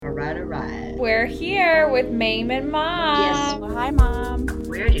All right. We're here with Mame and Mom. Yes. Well, hi, Mom.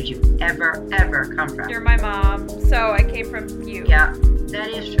 Where did you ever come from? You're my mom, so I came from you. Yeah, that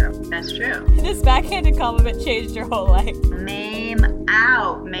is true. That's true. This backhanded compliment changed your whole life. Mame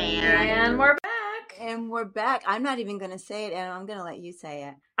out, man. And we're back. And we're back. I'm not even going to say it, and I'm going to let you say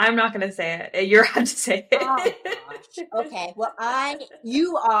it. I'm not going to say it. You're have to say it. Oh, gosh. Okay. Well,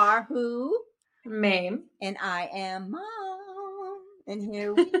 you are who? Mame. And I am Mom. And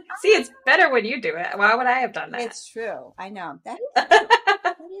here we are. See, it's better when you do it. Why would I have done that? It's true. I know. That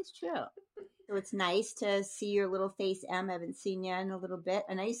is true. So it's nice to see your little face, Em. I haven't seen you in a little bit.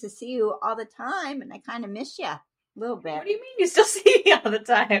 And I used to see you all the time, and I kind of miss you a little bit. What do you mean you still see me all the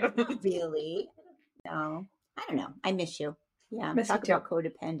time? Really? No. I don't know. I miss you. Yeah. Miss Talk you about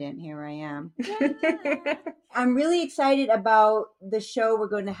codependent. Here I am. I'm really excited about the show we're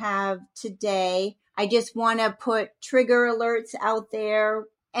going to have today. I just want to put trigger alerts out there.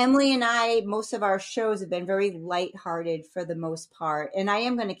 Emily and I, most of our shows have been very lighthearted for the most part. And I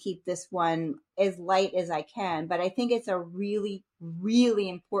am going to keep this one as light as I can. But I think it's a really, really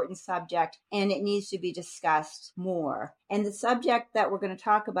important subject, and it needs to be discussed more. And the subject that we're going to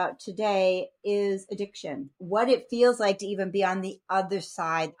talk about today is addiction. What it feels like to even be on the other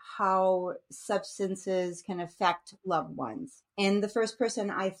side, how substances can affect loved ones. And the first person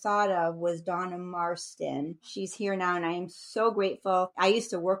I thought of was Donna Marston. She's here now, and I am so grateful. I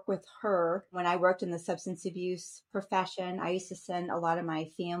used to work with her when I worked in the substance abuse profession. I used to send a lot of my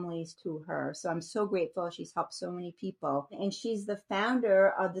families to her. So I'm so grateful. She's helped so many people. And she's the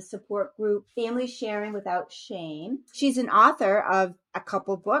founder of the support group Family Sharing Without Shame. She's an author of a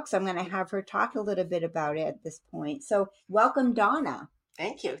couple books. I'm going to have her talk a little bit about it at this point. So welcome, Donna.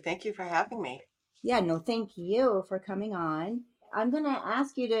 Thank you. Thank you for having me. Yeah, no, thank you for coming on. I'm going to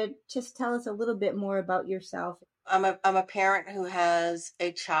ask you to just tell us a little bit more about yourself. I'm a parent who has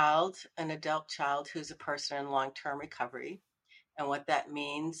a child, an adult child, who's a person in long-term recovery. And what that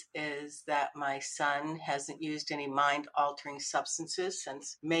means is that my son hasn't used any mind-altering substances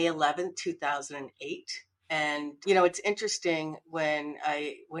since May 11th, 2008. And, you know, it's interesting when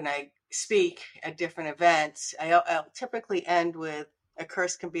I speak at different events, I'll typically end with, a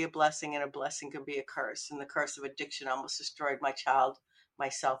curse can be a blessing and a blessing can be a curse. And the curse of addiction almost destroyed my child,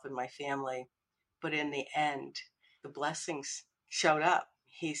 myself, and my family. But in the end, the blessings showed up.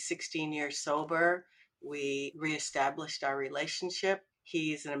 He's 16 years sober. We reestablished our relationship.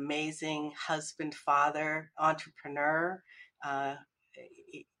 He's an amazing husband, father, entrepreneur.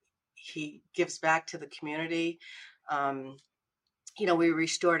 He gives back to the community. You know, we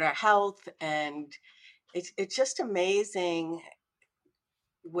restored our health, and it's just amazing.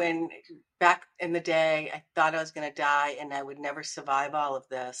 When back in the day, I thought I was going to die and I would never survive all of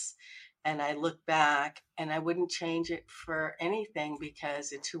this. And I look back and I wouldn't change it for anything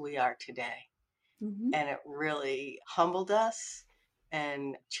because it's who we are today. Mm-hmm. And it really humbled us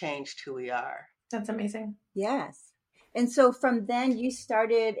and changed who we are. That's amazing. Yes. And so from then you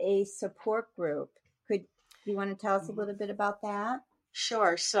started a support group. You want to tell us a little bit about that?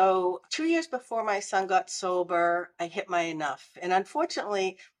 Sure. So 2 years before my son got sober, I hit my enough. And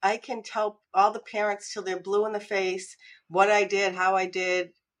unfortunately, I can tell all the parents till they're blue in the face what I did, how I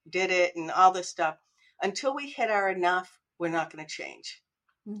did it, and all this stuff. Until we hit our enough, we're not going to change.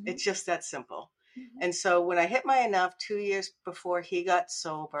 Mm-hmm. It's just that simple. Mm-hmm. And so when I hit my enough 2 years before he got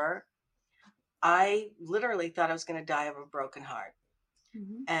sober, I literally thought I was going to die of a broken heart.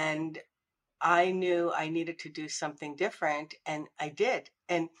 Mm-hmm. And I knew I needed to do something different, and I did.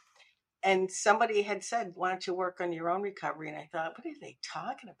 And somebody had said, why don't you work on your own recovery? And I thought, what are they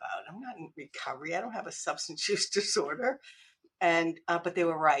talking about? I'm not in recovery. I don't have a substance use disorder. And but they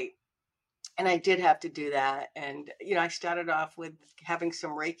were right. And I did have to do that. And, you know, I started off with having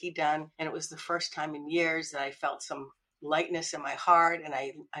some Reiki done, and it was the first time in years that I felt some lightness in my heart, and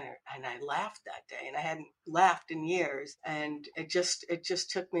I laughed that day, and I hadn't laughed in years. And it just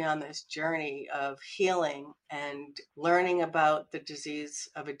took me on this journey of healing and learning about the disease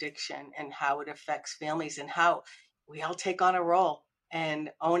of addiction and how it affects families and how we all take on a role, and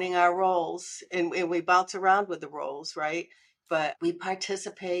owning our roles, and we bounce around with the roles, right? But we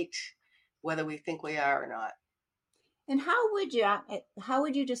participate whether we think we are or not. And how would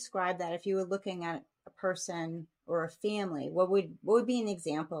you describe that if you were looking at a person or a family? What would be an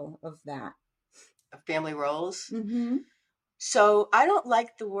example of that? Of family roles? Mm-hmm. So I don't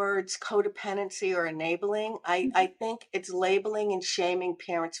like the words codependency or enabling. I think it's labeling and shaming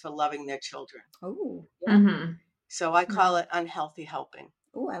parents for loving their children. Oh. Yeah. Mm-hmm. So I call it unhealthy helping.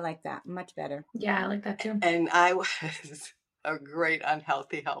 Oh, I like that. Much better. Yeah, I like that too. And I was a great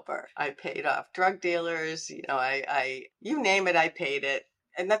unhealthy helper. I paid off drug dealers. You know, I you name it, I paid it.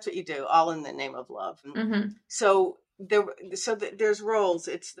 and that's what you do, all in the name of love. Mm-hmm. So there's roles.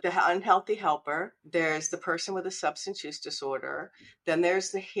 It's the unhealthy helper. There's the person with a substance use disorder. Then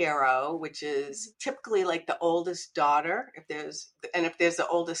there's the hero, which is typically like the oldest daughter. If there's the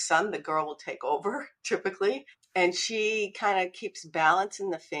oldest son, the girl will take over typically, and she kind of keeps balance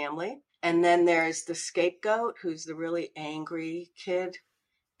in the family. And then there's the scapegoat, who's the really angry kid.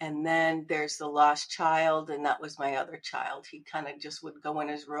 And then there's the lost child, and that was my other child. He kind of just would go in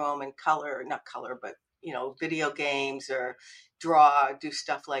his room and not color, but, video games or do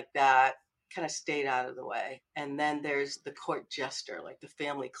stuff like that, kind of stayed out of the way. And then there's the court jester, like the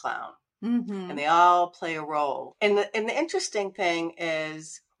family clown. Mm-hmm. And they all play a role. And the interesting thing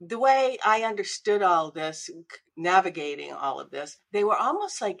is the way I understood all this, navigating all of this, they were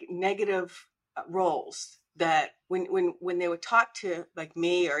almost like negative roles that when they would talk to like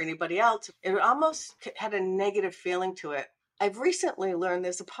me or anybody else, it almost had a negative feeling to it. I've recently learned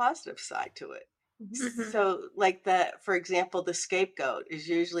there's a positive side to it. Mm-hmm. So like for example, the scapegoat is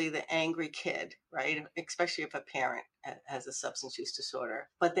usually the angry kid, right? Especially if a parent has a substance use disorder.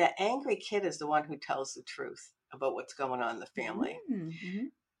 But that angry kid is the one who tells the truth about what's going on in the family. Mm-hmm.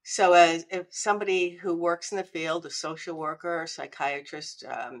 So if somebody who works in the field, a social worker, psychiatrist,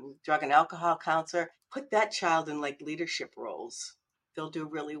 drug and alcohol counselor, put that child in like leadership roles. They'll do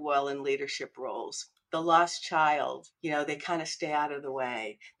really well in leadership roles. The lost child, they kind of stay out of the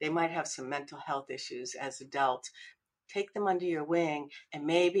way. They might have some mental health issues as adults. Take them under your wing and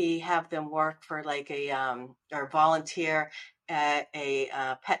maybe have them work for like or volunteer at a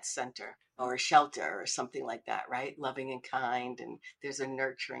pet center or a shelter or something like that, right? Loving and kind, and there's a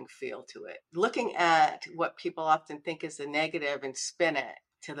nurturing feel to it. Looking at what people often think is the negative and spin it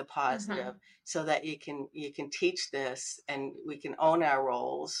to the positive, so that you can teach this, and we can own our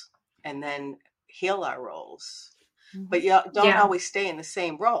roles and then heal our roles. But you don't always stay in the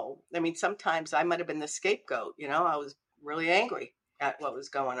same role. I mean, sometimes I might have been the scapegoat. I was really angry at what was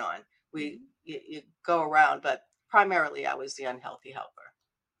going on. You go around, but primarily I was the unhealthy helper.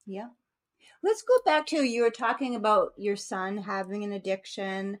 Yeah. Let's go back to, you were talking about your son having an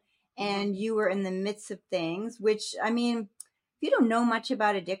addiction, and you were in the midst of things, which, I mean, if you don't know much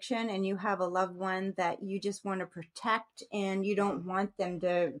about addiction and you have a loved one that you just want to protect and you don't want them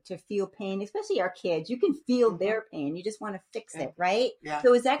to feel pain, especially our kids, you can feel their pain. You just want to fix it, right? Yeah.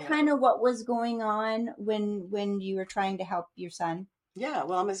 So is that kind of what was going on when you were trying to help your son? Yeah.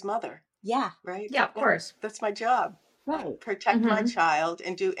 Well, I'm his mother. Yeah. Right. Yeah, of course. That's my job. Right. Protect my child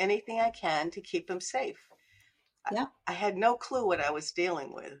and do anything I can to keep him safe. Yeah. I had no clue what I was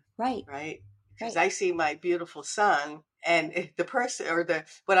dealing with. Right. Right. Because I see my beautiful son, and the person or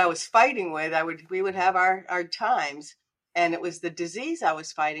what I was fighting with, we would have our times, and it was the disease I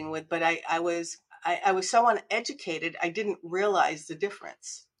was fighting with. But I was so uneducated, I didn't realize the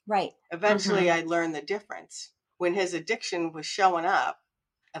difference. Right. Eventually, I learned the difference. When his addiction was showing up,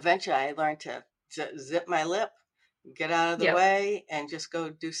 eventually I learned to zip my lip, get out of the way, and just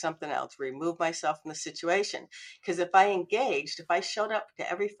go do something else, remove myself from the situation. Because if I showed up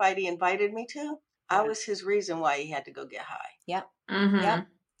to every fight he invited me to, I was his reason why he had to go get high. Yep. Mm-hmm. Yep.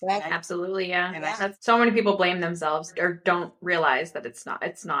 Absolutely. Yeah. And That's, so many people blame themselves or don't realize that it's not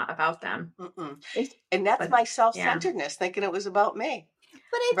about them. And that's my self-centeredness, thinking it was about me.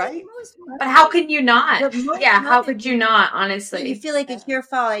 But I think But how could you not? How could you not, honestly? You feel like it's your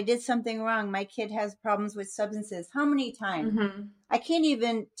fault. I did something wrong. My kid has problems with substances. How many times? I can't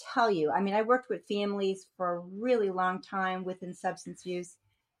even tell you. I mean, I worked with families for a really long time within substance use.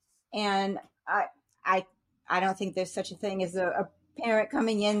 And I don't think there's such a thing as a parent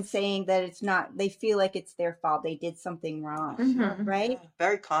coming in saying that it's not, they feel like it's their fault. They did something wrong. Right? Yeah,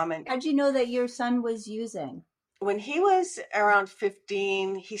 very common. How'd you know that your son was using? When he was around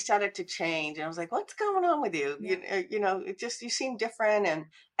 15, he started to change. And I was like, what's going on with you? Yeah. You seem different. And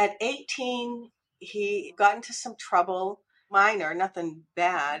at 18, he got into some trouble, minor, nothing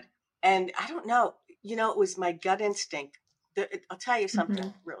bad. And I don't know, it was my gut instinct. I'll tell you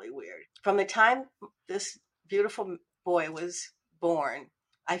something really weird. From the time this beautiful boy was born,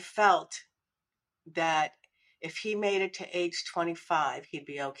 I felt that if he made it to age 25, he'd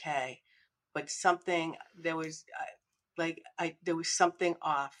be okay. But there was something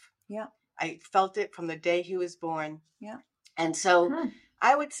off. Yeah. I felt it from the day he was born. Yeah. And so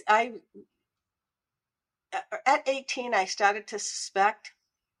at 18, I started to suspect,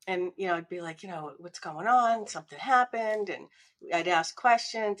 and, I'd be like, what's going on? Something happened. And I'd ask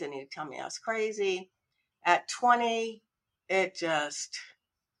questions and he'd tell me I was crazy. At 20, it just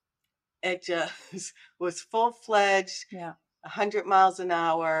was full-fledged, 100 miles an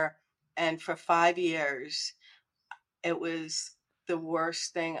hour. And for 5 years, it was the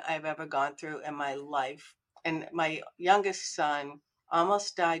worst thing I've ever gone through in my life. And my youngest son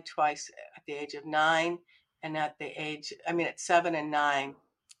almost died twice at the age of 9 and at 7 and 9.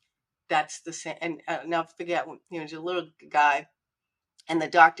 That's the same. And now forget, he was a little guy, and the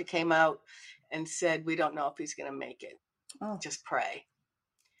doctor came out and said, "We don't know if he's going to make it. Oh, Just pray."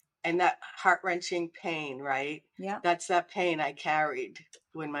 And that heart-wrenching pain, right? yeah. That's that pain I carried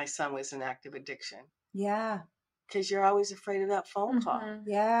when my son was in active addiction. Yeah. Because you're always afraid of that phone call.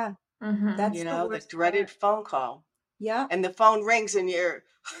 Yeah. Mm-hmm. That's You the know, the worst dreaded part. phone call. Yeah. And the phone rings and you're,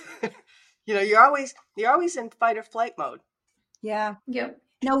 you're always in fight or flight mode. Yeah. Yep.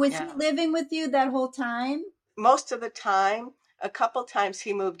 Now, was Yeah. he living with you that whole time? Most of the time, a couple times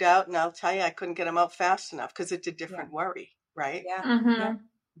he moved out, and I'll tell you, I couldn't get him out fast enough because it's a different worry, right? Yeah. Mm-hmm. Yeah.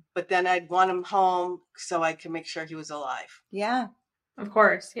 But then I'd want him home so I could make sure he was alive. Yeah. Of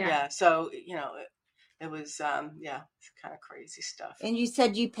course. Yeah. Yeah. So, it was, it's kind of crazy stuff. And you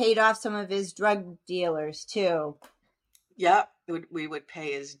said you paid off some of his drug dealers too. Yeah. We would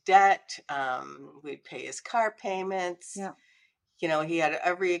pay his debt. We'd pay his car payments. Yeah. He had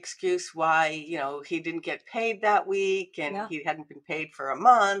every excuse why, he didn't get paid that week, and he hadn't been paid for a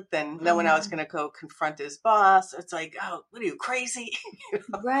month. And then when I was going to go confront his boss, it's like, oh, what are you, crazy?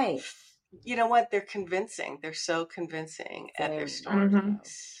 Right. You know what? They're convincing. They're so convincing at their stories. Mm-hmm.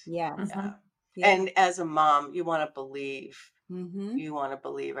 Yes. Yeah. Yeah. And as a mom, you want to believe. Mm-hmm. You want to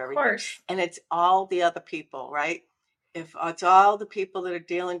believe Of everything. course. And it's all the other people, right? If it's all the people that are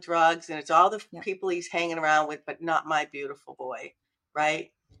dealing drugs, and it's all the people he's hanging around with, but not my beautiful boy,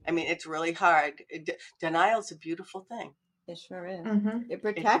 right? I mean, it's really hard. Denial's a beautiful thing. It sure is. Mm-hmm. It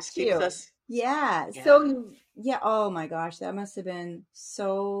protects you. Yeah. So, oh my gosh, that must have been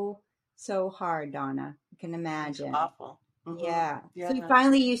so hard, Donna. I can imagine. It's awful. Mm-hmm. Yeah. So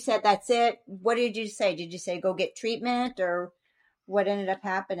finally you said, that's it. What did you say? Did you say go get treatment, or what ended up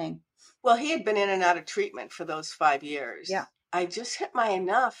happening? Well, he had been in and out of treatment for those 5 years. Yeah. I just hit my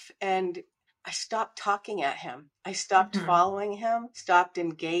enough, and I stopped talking at him. I stopped following him, stopped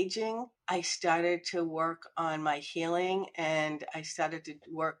engaging. I started to work on my healing, and I started to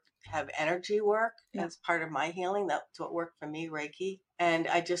have energy work as part of my healing. That's what worked for me, Reiki. And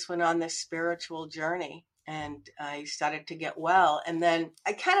I just went on this spiritual journey, and I started to get well. And then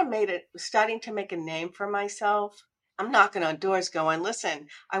I kind of starting to make a name for myself. I'm knocking on doors going, listen,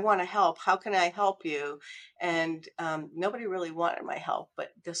 I want to help. How can I help you? And nobody really wanted my help, but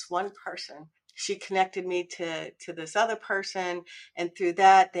this one person, she connected me to this other person. And through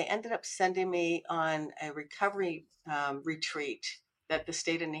that, they ended up sending me on a recovery retreat that the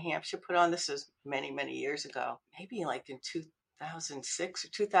state of New Hampshire put on. This was many, many years ago, maybe like in 2006 or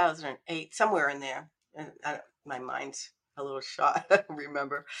 2008, somewhere in there. And my mind's a little shot. I don't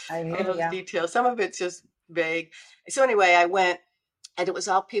remember all those details. Some of it's just vague. So anyway, I went, and it was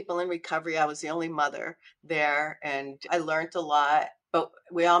all people in recovery. I was the only mother there, and I learned a lot. But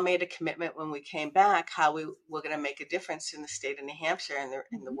we all made a commitment when we came back how we were going to make a difference in the state of New Hampshire and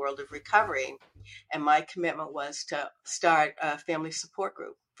in the world of recovery. And my commitment was to start a family support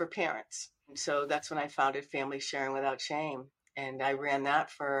group for parents. And so that's when I founded Family Sharing Without Shame. And I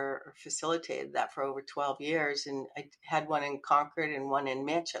facilitated that for over 12 years. And I had one in Concord and one in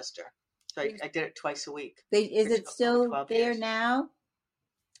Manchester. So I did it twice a week. Is it still there now?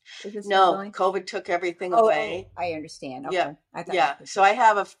 No, COVID took everything away. Oh, I understand. Okay. Yeah. So I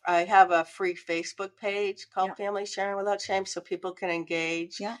have a free Facebook page called Family Sharing Without Shame, so people can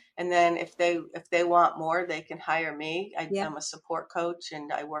engage. Yeah. And then if they want more, they can hire me. I'm a support coach,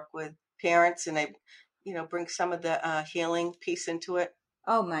 and I work with parents, and I, bring some of the healing piece into it.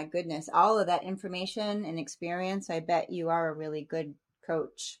 Oh my goodness! All of that information and experience. I bet you are a really good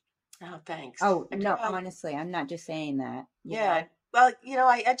coach. Oh, thanks. Oh, no, honestly, I'm not just saying that. Yeah. Well,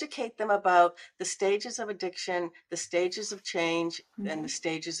 I educate them about the stages of addiction, the stages of change, and the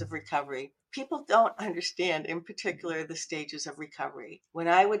stages of recovery. People don't understand, in particular, the stages of recovery. When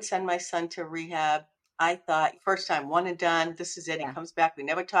I would send my son to rehab, I thought, first time, one and done, this is it. He comes back, we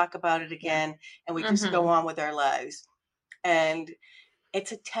never talk about it again, and we just go on with our lives. And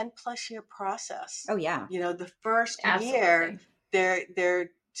it's a 10-plus year process. Oh, yeah. The first year, they're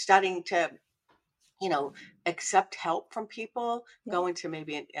starting to accept help from people, go into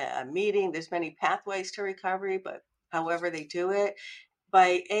maybe a meeting. There's many pathways to recovery, but however they do it.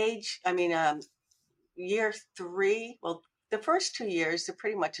 By year 3, well, the first 2 years, they're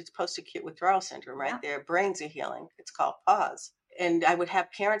pretty much, it's post-acute withdrawal syndrome, right? Their brains are healing. It's called pause. And I would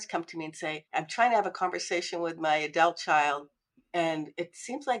have parents come to me and say, I'm trying to have a conversation with my adult child, and it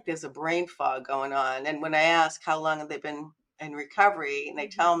seems like there's a brain fog going on. And when I ask how long have they been in recovery, and they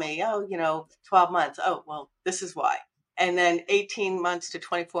tell me, 12 months. Oh, well, this is why. And then 18 months to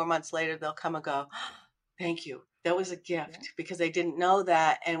 24 months later, they'll come and go, thank you. That was a gift because they didn't know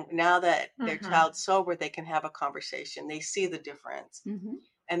that. And now that their child's sober, they can have a conversation. They see the difference. Mm-hmm.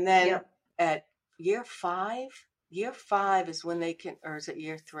 And then at year five is when they can, or is it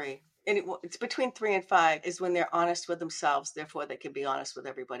year 3? And it's between 3 and 5 is when they're honest with themselves. Therefore, they can be honest with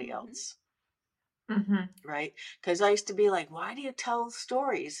everybody else. Right? Because I used to be like, why do you tell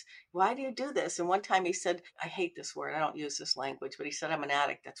stories? Why do you do this? And one time he said, I hate this word. I don't use this language, but he said, I'm an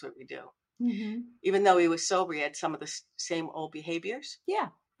addict. That's what we do. Even though he was sober, he had some of the same old behaviors. Yeah.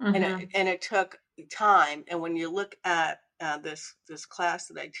 And it took time. And when you look at this class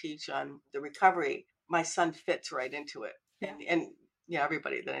that I teach on the recovery, my son fits right into it. And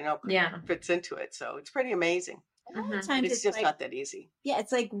everybody that I know fits into it. So it's pretty amazing. A lot of times it's just like, not that easy. Yeah,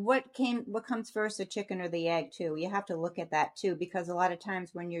 it's like what comes first, the chicken or the egg too. You have to look at that too, because a lot of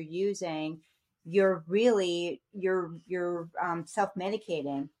times when you're using, you're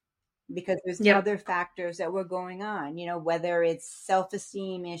self-medicating because there's other factors that were going on, whether it's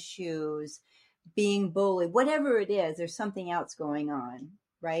self-esteem issues, being bullied, whatever it is, there's something else going on,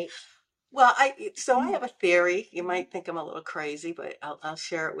 right? Well, I have a theory. You might think I'm a little crazy, but I'll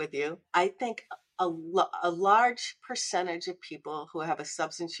share it with you. I think a large percentage of people who have a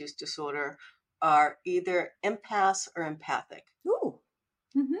substance use disorder are either empaths or empathic. Ooh.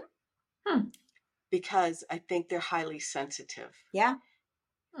 Because I think they're highly sensitive. Yeah.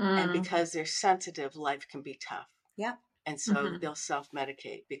 And because they're sensitive, life can be tough. Yeah. And so they'll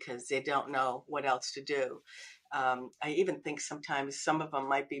self-medicate because they don't know what else to do. I even think sometimes some of them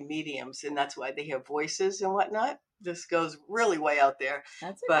might be mediums, and that's why they hear voices and whatnot. This goes really way out there.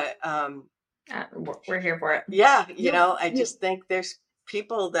 That's but we're here for it. Yeah, I just think there's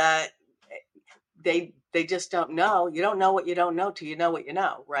people that they just don't know. You don't know what you don't know till you know what you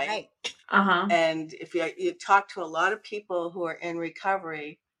know, right? And if you talk to a lot of people who are in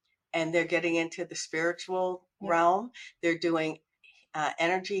recovery and they're getting into the spiritual realm, they're doing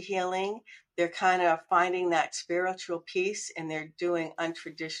energy healing. They're kind of finding that spiritual peace, and they're doing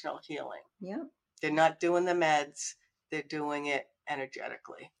untraditional healing. Yeah. They're not doing the meds. They're doing it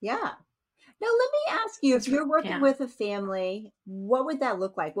energetically. Yeah. Now, let me ask you, if you're working with a family, what would that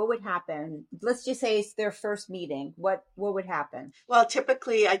look like? What would happen? Let's just say it's their first meeting. What would happen? Well,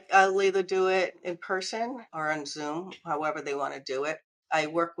 typically, I'll either do it in person or on Zoom, however they want to do it. I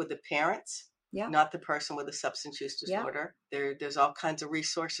work with the parents. Yeah. Not the person with a substance use disorder. Yeah. There's all kinds of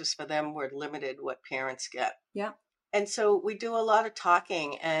resources for them. We're limited what parents get. Yeah. And so we do a lot of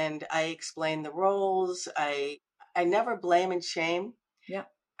talking, and I explain the roles. I never blame and shame. Yeah.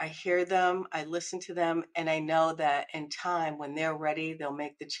 I hear them, I listen to them, and I know that in time, when they're ready, they'll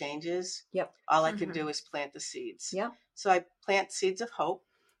make the changes. Yep. All I can do is plant the seeds. Yeah. So I plant seeds of hope.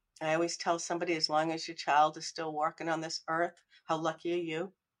 I always tell somebody, as long as your child is still walking on this earth, how lucky are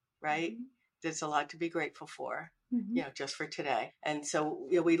you, right? There's a lot to be grateful for, just for today. And so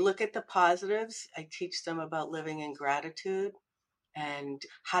we look at the positives. I teach them about living in gratitude and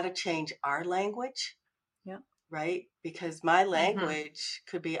how to change our language. Yeah. Right? Because my language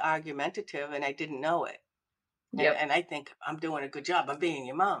could be argumentative and I didn't know it. And I think I'm doing a good job. I'm being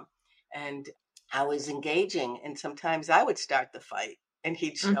your mom. And I was engaging, and sometimes I would start the fight and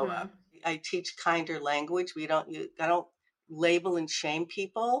he'd show up. I teach kinder language. I don't label and shame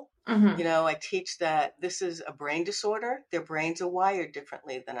people. I teach that this is a brain disorder. Their brains are wired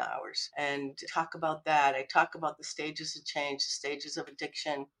differently than ours. And talk about that. I talk about the stages of change, the stages of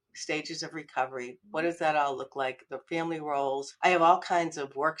addiction, stages of recovery. What does that all look like? The family roles. I have all kinds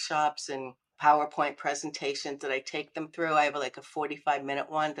of workshops and PowerPoint presentations that I take them through. I have like a 45-minute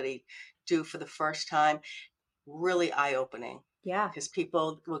one that I do for the first time. Really eye-opening. Yeah. Because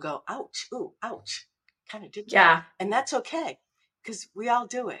people will go, ouch, ooh, ouch. Kind of did that. Yeah. And that's okay, because we all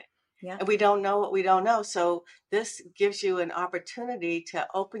do it. Yeah. And we don't know what we don't know. So this gives you an opportunity to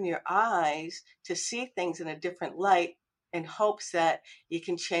open your eyes to see things in a different light, in hopes that you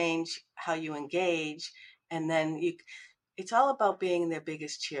can change how you engage. And then it's all about being their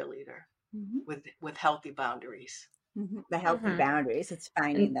biggest cheerleader with healthy boundaries. The healthy boundaries. It's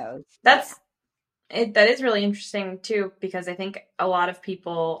finding those. That is really interesting too, because I think a lot of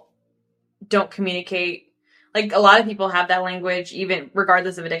people don't communicate. Like, a lot of people have that language, even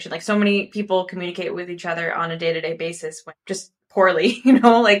regardless of addiction. Like, so many people communicate with each other on a day-to-day basis, just poorly,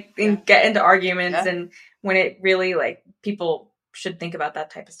 and get into arguments. Yeah. And when it really, people should think about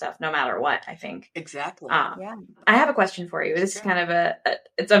that type of stuff, no matter what, I think. Exactly. I have a question for you. This is kind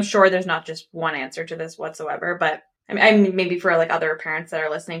of I'm sure there's not just one answer to this whatsoever, but I mean, maybe for like other parents that are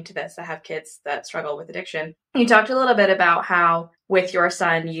listening to this that have kids that struggle with addiction. You talked a little bit about how with your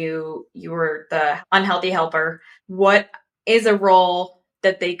son, you were the unhealthy helper. What is a role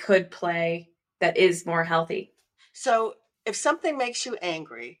that they could play that is more healthy? So if something makes you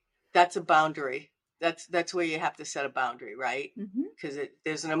angry, that's a boundary. That's where you have to set a boundary, right? Because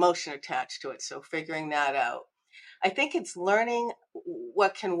there's an emotion attached to it. So figuring that out. I think it's learning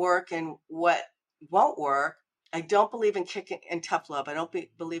what can work and what won't work. I don't believe in kicking in tough love. I don't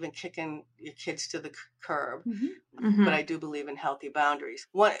believe in kicking your kids to the curb, but I do believe in healthy boundaries.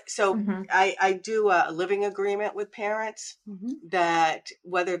 I do a living agreement with parents that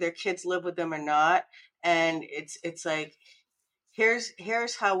whether their kids live with them or not, and it's like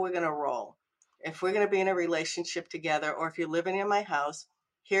here's how we're gonna roll. If we're gonna be in a relationship together, or if you're living in my house,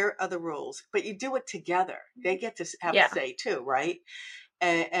 here are the rules. But you do it together. They get to have a say too, right?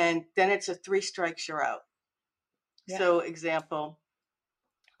 And then it's a 3 strikes, you're out. Yeah. So example,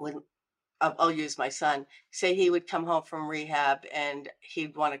 when I'll use my son, say he would come home from rehab and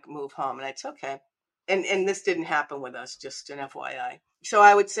he'd want to move home, and it's okay. And this didn't happen with us, just an FYI. So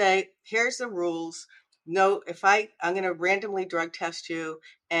I would say, here's the rules. No, if I'm going to randomly drug test you,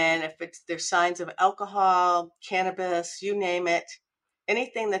 and if there's signs of alcohol, cannabis, you name it,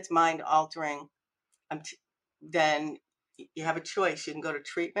 anything that's mind altering, then you have a choice. You can go to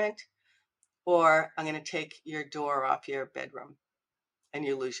treatment, or I'm going to take your door off your bedroom and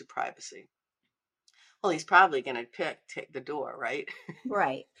you lose your privacy. Well, he's probably going to take the door, right?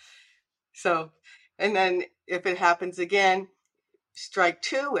 Right. So, and then if it happens again, strike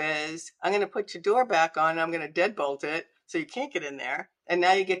 2 is I'm going to put your door back on. I'm going to deadbolt it so you can't get in there. And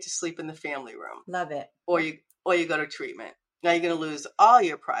now you get to sleep in the family room. Love it. Or you go to treatment. Now you're going to lose all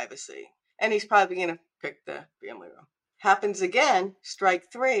your privacy. And he's probably going to pick the family room. Happens again,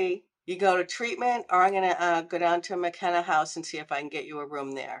 strike 3, you go to treatment, or I'm going to go down to McKenna House and see if I can get you a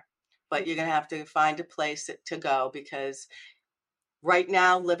room there. But you're going to have to find a place to go, because right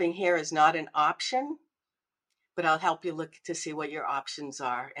now living here is not an option. But I'll help you look to see what your options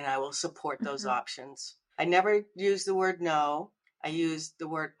are, and I will support those options. I never use the word no. I use the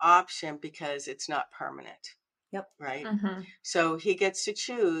word option because it's not permanent. Yep. Right? So he gets to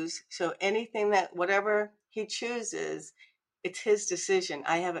choose. So whatever he chooses, it's his decision.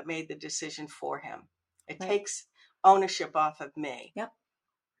 I haven't made the decision for him. It takes ownership off of me. Yep.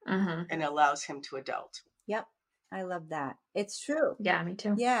 And allows him to adult. Yep. I love that. It's true. Yeah, me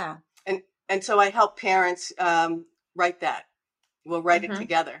too. Yeah. And so I help parents write that. We'll write it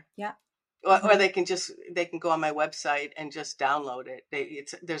together. Yeah. Or they can go on my website and just download it.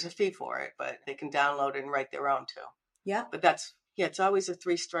 There's a fee for it, but they can download it and write their own too. Yeah. But it's always a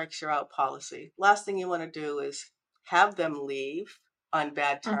 3 strikes, you're out policy. Last thing you want to do is have them leave on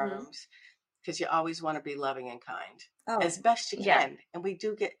bad terms, because you always want to be loving and kind as best you can. And we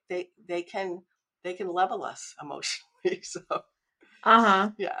do get they can level us emotionally. So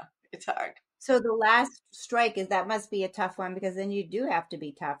yeah, it's hard. So the last strike that must be a tough one, because then you do have to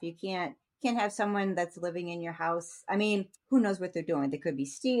be tough. You can't have someone that's living in your house. I mean, who knows what they're doing? They could be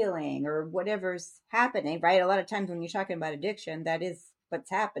stealing or whatever's happening, right? A lot of times when you're talking about addiction, that is what's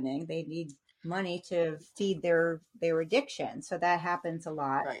happening. They need money to feed their addiction. So that happens a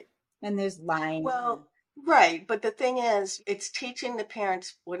lot. Right. And there's lying. Well, right. But the thing is, it's teaching the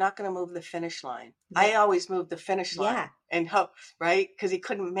parents, we're not going to move the finish line. Yeah. I always moved the finish line and hope, right? Because he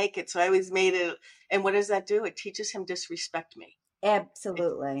couldn't make it. So I always made it. And what does that do? It teaches him disrespect me.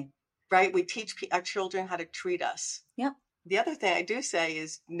 Absolutely. Right. We teach our children how to treat us. Yep. The other thing I do say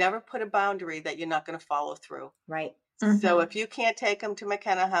is never put a boundary that you're not going to follow through. Right. So if you can't take them to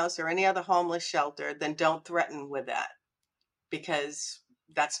McKenna House or any other homeless shelter, then don't threaten with that, because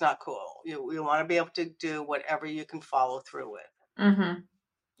that's not cool. You want to be able to do whatever you can follow through with.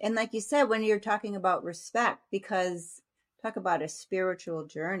 And like you said, when you're talking about respect, because talk about a spiritual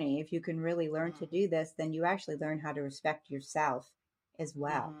journey, if you can really learn to do this, then you actually learn how to respect yourself as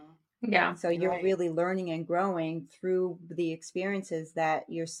well. Yeah. So you're really learning and growing through the experiences that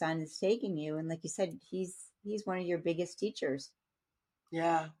your son is taking you. And like you said, he's one of your biggest teachers.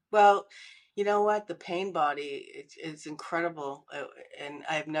 Yeah. Well, you know what? The pain body is incredible. And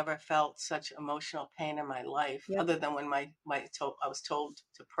I've never felt such emotional pain in my life, other than when I was told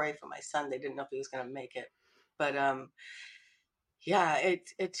to pray for my son. They didn't know if he was going to make it. But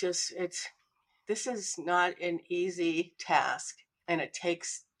this is not an easy task, and it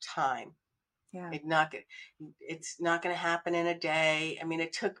takes time. Yeah. It's not going to happen in a day. I mean,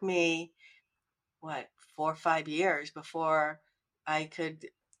 it took me 4 or 5 years before I could,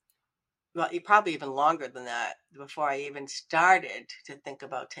 well, probably even longer than that, before I even started to think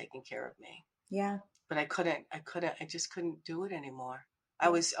about taking care of me. Yeah. But I just couldn't do it anymore. I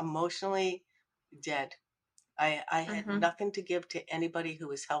was emotionally dead. I had nothing to give to anybody who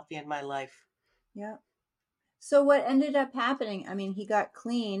was healthy in my life. Yeah. So what ended up happening? I mean, he got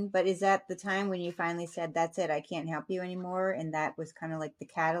clean, but is that the time when you finally said, that's it, I can't help you anymore? And that was kind of like the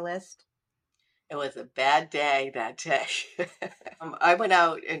catalyst? It was a bad day that day. I went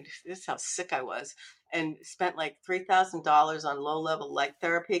out, and this is how sick I was, and spent like $3,000 on low-level light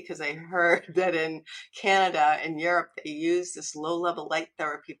therapy because I heard that in Canada and Europe they use this low-level light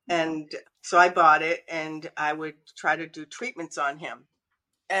therapy. And so I bought it, and I would try to do treatments on him.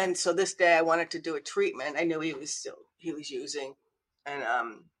 And so this day I wanted to do a treatment. I knew he was using, and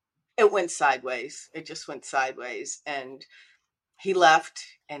it went sideways. It just went sideways, and he left,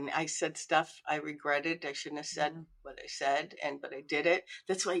 and I said stuff I regretted. I shouldn't have said what I said, but I did it.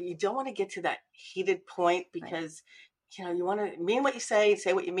 That's why you don't want to get to that heated point, because you want to mean what you say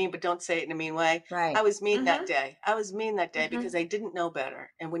what you mean, but don't say it in a mean way. Right. I was mean that day. I was mean that day because I didn't know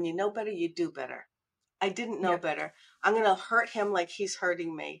better. And when you know better, you do better. I didn't know better. I'm going to hurt him like he's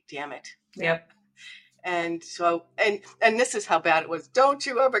hurting me. Damn it. Yep. And so, and this is how bad it was. Don't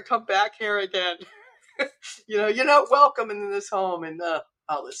you ever come back here again. You're not welcome in this home, and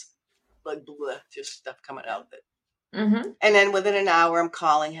all this like blah, just stuff coming out of it. And then within an hour, I'm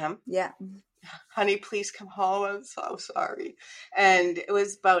calling him. Yeah. Honey, please come home. I'm so sorry. And it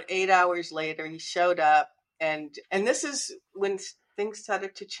was about 8 hours later, he showed up, and this is when things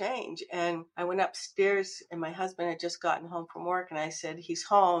started to change. And I went upstairs, and my husband had just gotten home from work, and I said, he's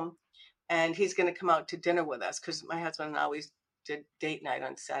home, and he's going to come out to dinner with us, because my husband always did date night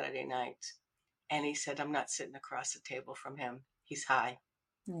on Saturday nights. And he said, I'm not sitting across the table from him. He's high.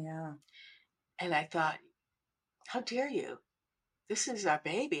 Yeah. And I thought, how dare you? This is our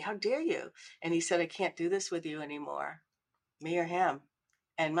baby. How dare you? And he said, I can't do this with you anymore, me or him.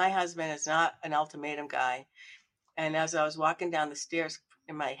 And my husband is not an ultimatum guy. And as I was walking down the stairs,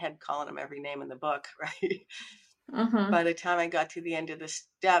 in my head calling him every name in the book, right? By the time I got to the end of the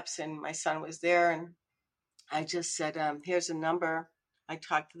steps, and my son was there, and I just said, here's a number. I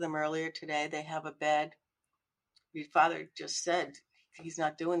talked to them earlier today. They have a bed. Your father just said he's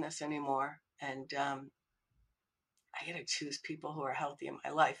not doing this anymore. And I got to choose people who are healthy in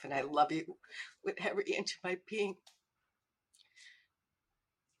my life. And I love you with every inch of my being.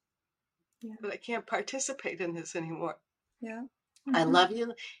 Yeah. But I can't participate in this anymore. Yeah. I love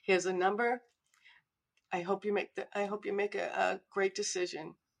you. Here's a number. I hope you make a great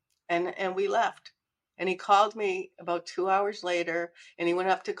decision. And we left. And he called me about 2 hours later, and he went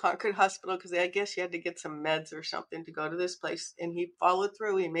up to Concord Hospital because I guess he had to get some meds or something to go to this place. And he followed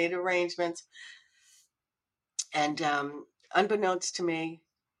through. He made arrangements. And unbeknownst to me,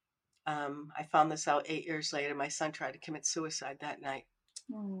 I found this out 8 years later. My son tried to commit suicide that night.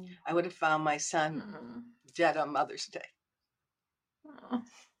 I would have found my son dead on Mother's Day.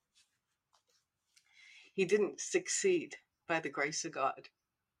 He didn't succeed by the grace of God.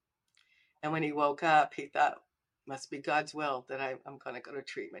 And when he woke up, he thought, must be God's will that I'm going to go to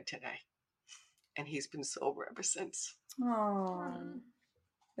treatment today. And he's been sober ever since. Oh,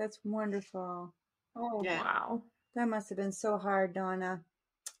 that's wonderful. Oh, yeah. Wow. That must have been so hard, Donna.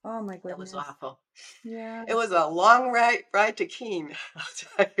 Oh, my goodness. It was awful. Yeah. It was a long ride to Keene.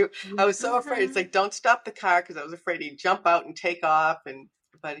 I'll tell you. I was so afraid. It's like, don't stop the car, because I was afraid he'd jump out and take off.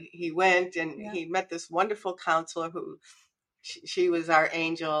 But he went, and he met this wonderful counselor who, she was our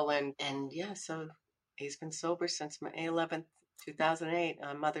angel. And yeah, so he's been sober since May 11th, 2008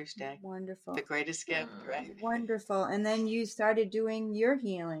 on Mother's Day. Wonderful. The greatest gift, right? Wonderful. And then you started doing your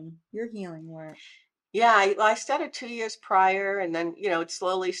healing work. Yeah, I started 2 years prior, and then, it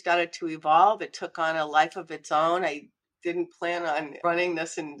slowly started to evolve. It took on a life of its own. I didn't plan on running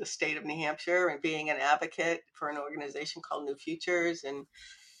this in the state of New Hampshire and being an advocate for an organization called New Futures. And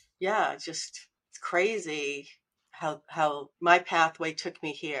yeah, it's crazy how my pathway took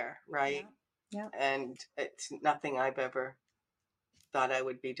me here, right? Yeah. And it's nothing I've ever thought I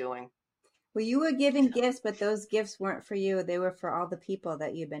would be doing. Well, you were giving gifts, but those gifts weren't for you. They were for all the people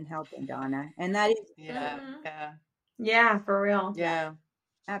that you've been helping, Donna. And that is Yeah, for real. Yeah.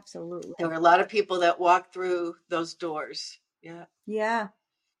 Absolutely. There were a lot of people that walked through those doors. Yeah. Yeah.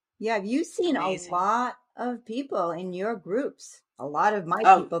 Yeah. You've seen a lot of people in your groups. A lot of my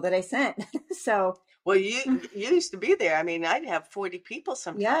people that I sent. So. Well, you used to be there. I mean, I'd have 40 people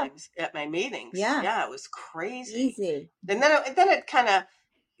sometimes at my meetings. Yeah, it was crazy. Easy. And then it kind of,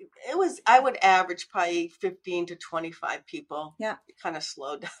 I would average probably 15 to 25 people. Yeah. It kind of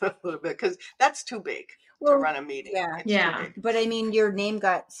slowed down a little bit, because that's too big to run a meeting. Yeah. But I mean, your name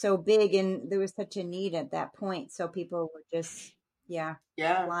got so big, and there was such a need at that point. So people were just, Yeah.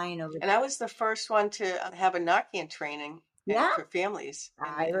 Yeah. Flying over. And I was the first one to have a Narcan training Yeah. for families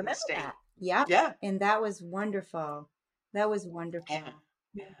I in the remember state. that. Yep. Yeah. And that was wonderful. That was wonderful. Yeah.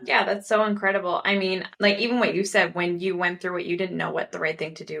 Yeah, that's so incredible. I mean, like even what you said when you went through it, you didn't know what the right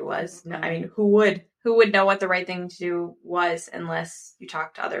thing to do was. No, I mean, who would know what the right thing to do was unless you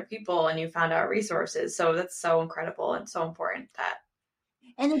talked to other people and you found out resources. So that's so incredible and so important that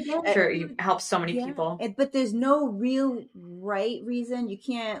And again, I'm sure you help so many yeah, people. but there's no real right reason. You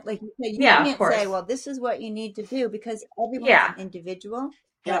can't, like you said, you Yeah, of can't course. say, well, this is what you need to do because everyone's Yeah. an individual.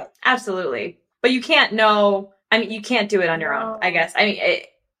 Yeah. But Absolutely. But you can't know. I mean, you can't do it on your own, I guess. I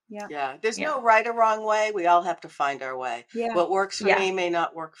mean, Yeah. There's no right or wrong way. We all have to find our way. Yeah. What works for Yeah. me may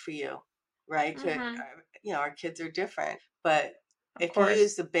not work for you, right? Mhm. You know, our kids are different, but Of if course. you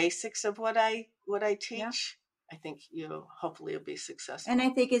use the basics of what I teach, I think you hopefully will be successful. And I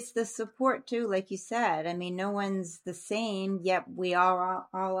think it's the support too, like you said. I mean, no one's the same, yet we all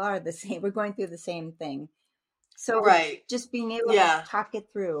are the same. We're going through the same thing. So Right. just being able Yeah. to talk it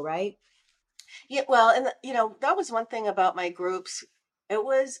through, right? Yeah, well, and you know, that was one thing about my groups. It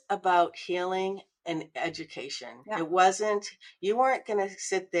was about healing and education. Yeah. It wasn't, you weren't going to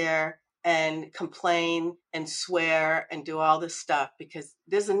sit there and complain and swear and do all this stuff because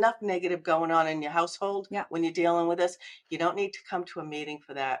there's enough negative going on in your household when you're dealing with this. You don't need to come to a meeting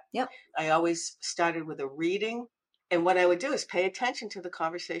for that. Yep. I always started with a reading. And what I would do is pay attention to the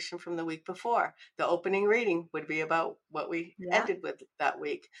conversation from the week before. The opening reading would be about what we ended with that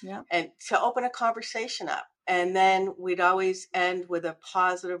week. Yeah. And to open a conversation up. And then we'd always end with a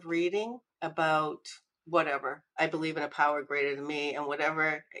positive reading about whatever. I believe in a power greater than me, and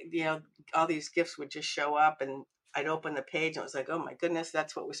whatever, you know, all these gifts would just show up, and I'd open the page and it was like, oh my goodness,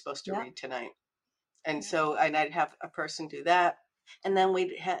 that's what we're supposed to read tonight. And so I'd have a person do that. And then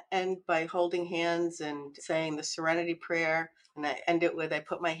we'd end by holding hands and saying the serenity prayer. And I end it with, I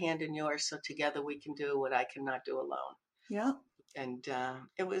put my hand in yours so together we can do what I cannot do alone. Yeah. And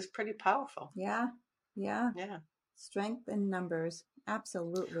it was pretty powerful. Yeah. Yeah. Yeah. Strength in numbers.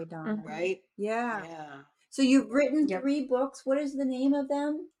 Absolutely, Donna. Right? Yeah. Yeah. So you've written 3 books. What is the name of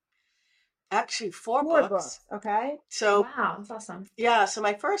them? Actually, 4 books. Okay. So wow, that's awesome. Yeah, so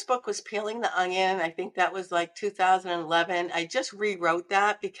my first book was Peeling the Onion. I think that was like 2011. I just rewrote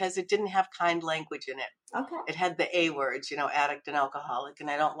that because it didn't have kind language in it. Okay. It had the A words, you know, addict and alcoholic, and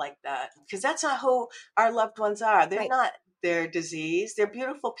I don't like that because that's not who our loved ones are. They're not their disease. They're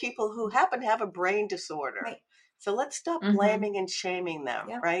beautiful people who happen to have a brain disorder. Right. So let's stop blaming and shaming them,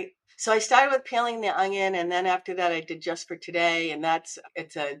 right? So I started with Peeling the Onion, and then after that I did Just for Today, and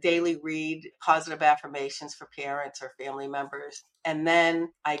it's a daily read, positive affirmations for parents or family members. And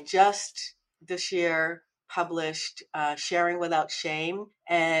then I just this year published Sharing Without Shame,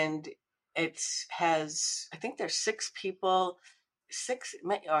 and I think there's 6 people, 6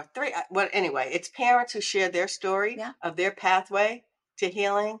 or 3. Well, anyway, it's parents who share their story of their pathway to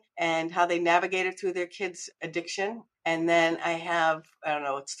healing and how they navigated through their kids' addiction. And then I have, I don't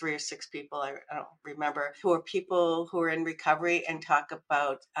know, it's 3 or 6 people, I don't remember, who are people who are in recovery and talk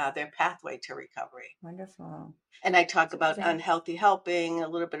about their pathway to recovery. Wonderful. And I talk about unhealthy helping, a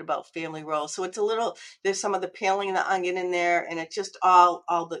little bit about family roles. So it's there's some of the peeling the onion in there, and it's just all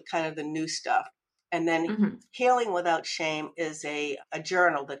the kind of the new stuff. And then Healing Without Shame is a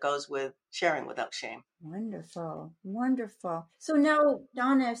journal that goes with Sharing Without Shame. Wonderful. Wonderful. So now,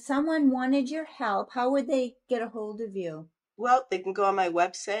 Donna, if someone wanted your help, how would they get a hold of you? Well, they can go on my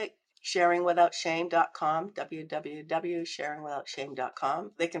website, sharingwithoutshame.com,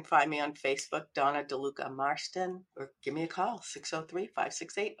 www.sharingwithoutshame.com. They can find me on Facebook, Donna DeLuca Marston, or give me a call,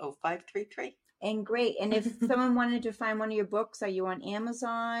 603-568-0533. And great. And if someone wanted to find one of your books, are you on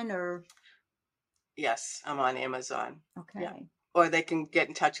Amazon or? Yes, I'm on Amazon. Okay. Yeah. Or they can get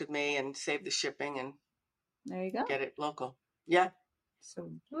in touch with me and save the shipping and there you go. Get it local. Yeah. So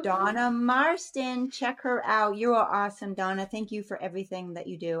Donna Marston, check her out. You are awesome, Donna. Thank you for everything that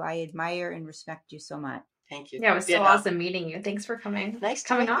you do. I admire and respect you so much. Thank you. Yeah, it was so awesome meeting you. Thanks for coming. Nice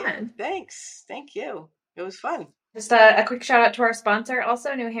coming on. You. Thanks. Thank you. It was fun. Just a quick shout out to our sponsor,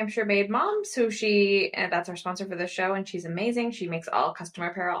 also New Hampshire Made Moms, who that's our sponsor for this show, and she's amazing. She makes all custom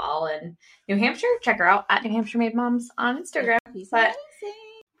apparel all in New Hampshire. Check her out at New Hampshire Made Moms on Instagram. She's amazing.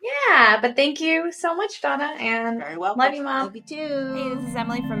 Yeah, but thank you so much, Donna, and very welcome. Love you, Mom. Love you too. Hey, this is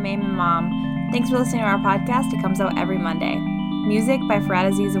Emily from Mame and Mom. Thanks for listening to our podcast. It comes out every Monday. Music by Farad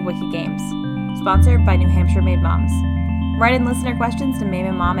Aziz of Wiki Games. Sponsored by New Hampshire Made Moms. Write in listener questions to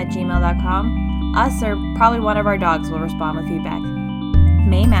mameandmom@gmail.com. Us or probably one of our dogs will respond with feedback.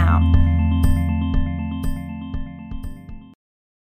 Mame out.